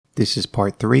This is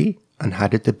part 3 on how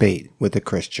to debate with a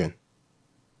Christian.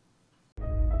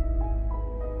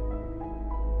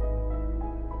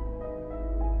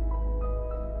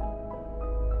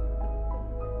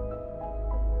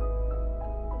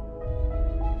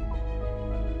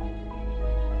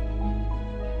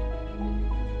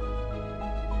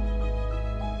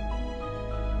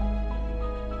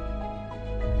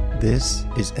 This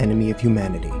is Enemy of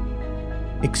Humanity,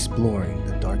 exploring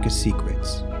the darkest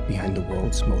secrets behind the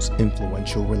world's most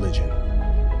influential religion.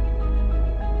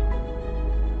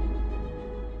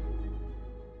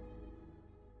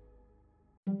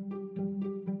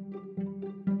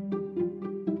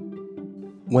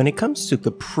 When it comes to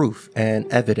the proof and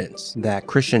evidence that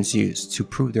Christians use to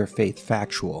prove their faith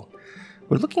factual,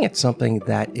 we're looking at something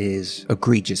that is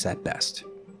egregious at best.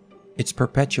 It's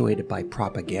perpetuated by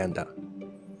propaganda.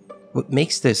 What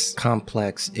makes this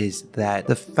complex is that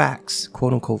the facts,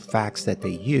 quote-unquote facts that they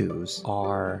use,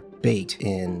 are baked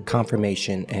in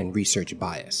confirmation and research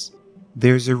bias.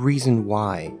 There's a reason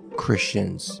why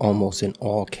Christians, almost in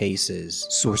all cases,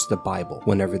 source the Bible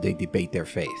whenever they debate their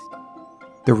faith.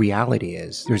 The reality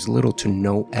is, there's little to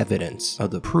no evidence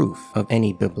of the proof of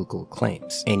any biblical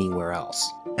claims anywhere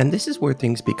else. And this is where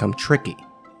things become tricky.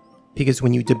 Because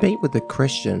when you debate with a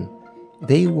Christian,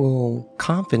 they will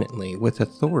confidently, with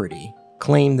authority,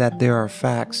 claim that there are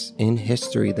facts in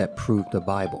history that prove the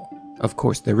Bible. Of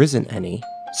course, there isn't any.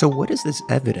 So what is this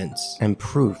evidence and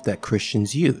proof that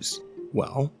Christians use?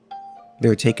 Well,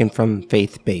 they're taken from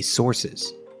faith-based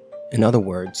sources. In other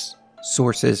words,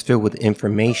 sources filled with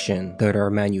information that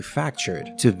are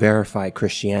manufactured to verify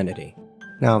Christianity.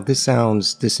 Now, this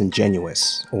sounds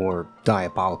disingenuous or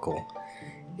diabolical.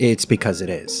 It's because it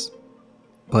is.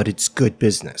 But it's good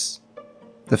business.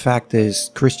 The fact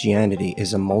is, Christianity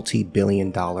is a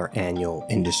multi-billion-dollar annual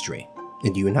industry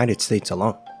in the United States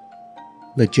alone.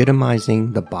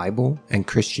 Legitimizing the Bible and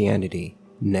Christianity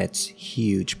nets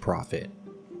huge profit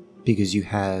because you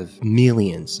have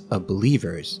millions of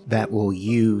believers that will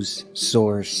use,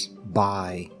 source,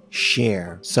 buy,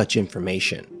 share such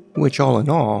information, which all in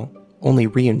all only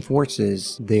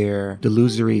reinforces their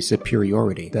delusory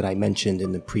superiority that I mentioned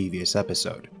in the previous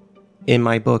episode. In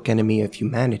my book, Enemy of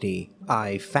Humanity,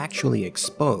 I factually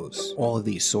expose all of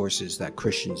these sources that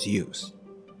Christians use.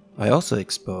 I also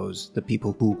expose the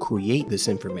people who create this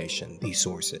information, these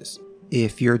sources.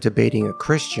 If you're debating a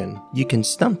Christian, you can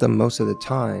stump them most of the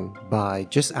time by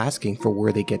just asking for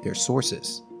where they get their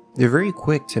sources. They're very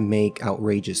quick to make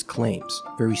outrageous claims,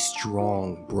 very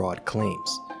strong, broad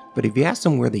claims. But if you ask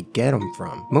them where they get them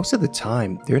from, most of the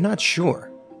time, they're not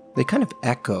sure. They kind of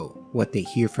echo what they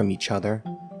hear from each other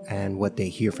and what they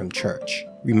hear from church.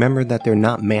 Remember that they're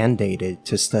not mandated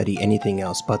to study anything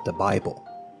else but the Bible.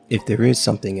 If there is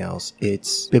something else,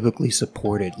 it's biblically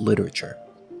supported literature,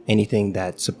 anything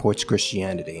that supports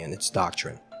Christianity and its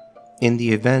doctrine. In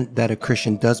the event that a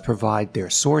Christian does provide their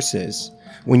sources,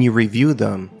 when you review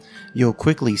them, you'll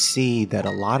quickly see that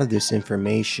a lot of this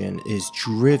information is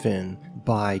driven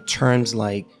by terms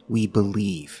like "we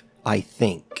believe," "I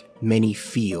think," "many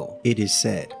feel," "it is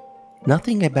said."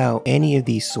 Nothing about any of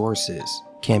these sources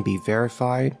can be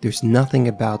verified. There's nothing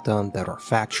about them that are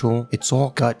factual. It's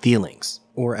all gut feelings,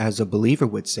 or as a believer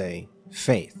would say,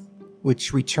 faith,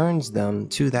 which returns them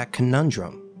to that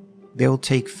conundrum. They'll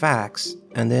take facts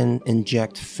and then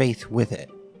inject faith with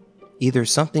it. Either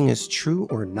something is true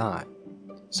or not.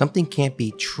 Something can't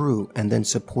be true and then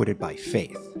supported by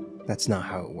faith. That's not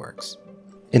how it works.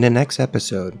 In the next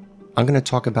episode, I'm going to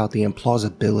talk about the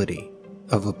implausibility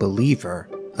of a believer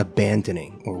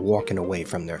abandoning or walking away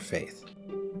from their faith.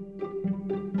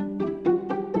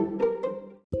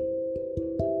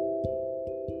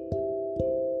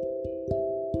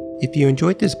 If you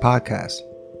enjoyed this podcast,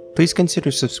 please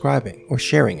consider subscribing or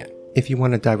sharing it. If you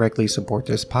want to directly support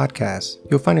this podcast,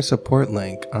 you'll find a support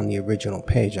link on the original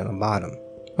page on the bottom.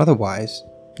 Otherwise,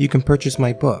 you can purchase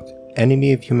my book,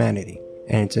 Enemy of Humanity,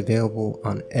 and it's available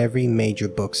on every major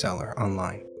bookseller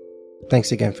online.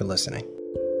 Thanks again for listening.